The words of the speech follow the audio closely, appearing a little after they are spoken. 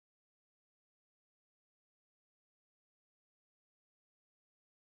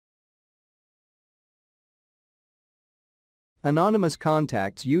Anonymous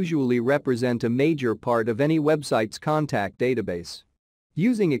contacts usually represent a major part of any website's contact database.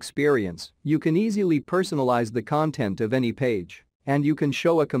 Using Xperience, you can easily personalize the content of any page, and you can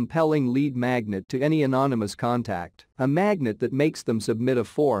show a compelling lead magnet to any anonymous contact, a magnet that makes them submit a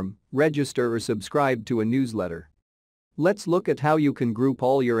form, register or subscribe to a newsletter. Let's look at how you can group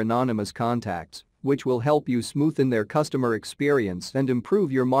all your anonymous contacts, which will help you smoothen their customer experience and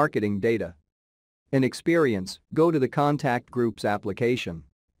improve your marketing data. In Xperience, go to the Contact Groups application.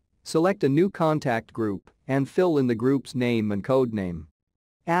 Select a new contact group and fill in the group's name and code name.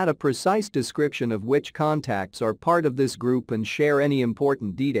 Add a precise description of which contacts are part of this group and share any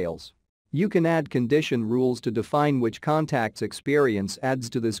important details. You can add condition rules to define which contacts Xperience adds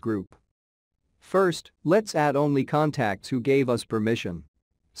to this group. First, let's add only contacts who gave us permission.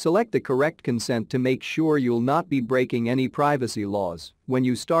 Select the correct consent to make sure you'll not be breaking any privacy laws when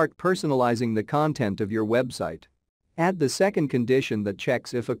you start personalizing the content of your website. Add the second condition that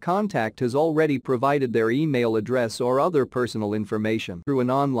checks if a contact has already provided their email address or other personal information through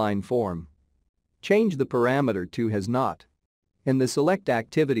an online form. Change the parameter to has not. In the Select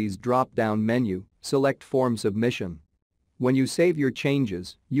Activities drop-down menu, select Form Submission. When you save your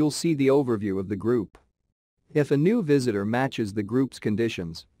changes, you'll see the overview of the group. If a new visitor matches the group's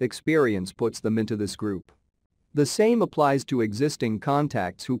conditions, Xperience puts them into this group. The same applies to existing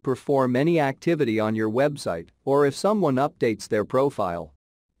contacts who perform any activity on your website or if someone updates their profile.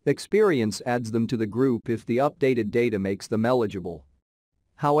 Xperience adds them to the group if the updated data makes them eligible.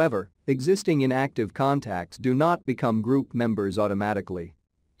 However, existing inactive contacts do not become group members automatically.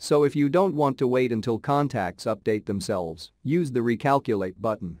 So if you don't want to wait until contacts update themselves, use the Recalculate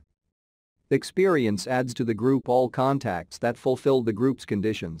button. Xperience adds to the group all contacts that fulfill the group's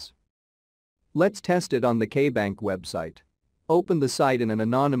conditions. Let's test it on the KBank website. Open the site in an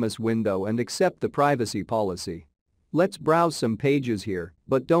anonymous window and accept the privacy policy. Let's browse some pages here,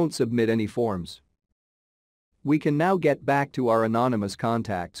 but don't submit any forms. We can now get back to our anonymous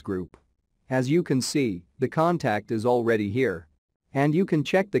contacts group. As you can see, the contact is already here. And you can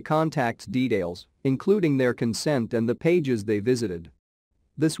check the contact's details, including their consent and the pages they visited.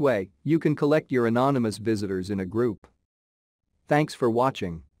 This way, you can collect your anonymous visitors in a group. Thanks for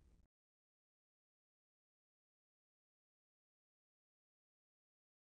watching.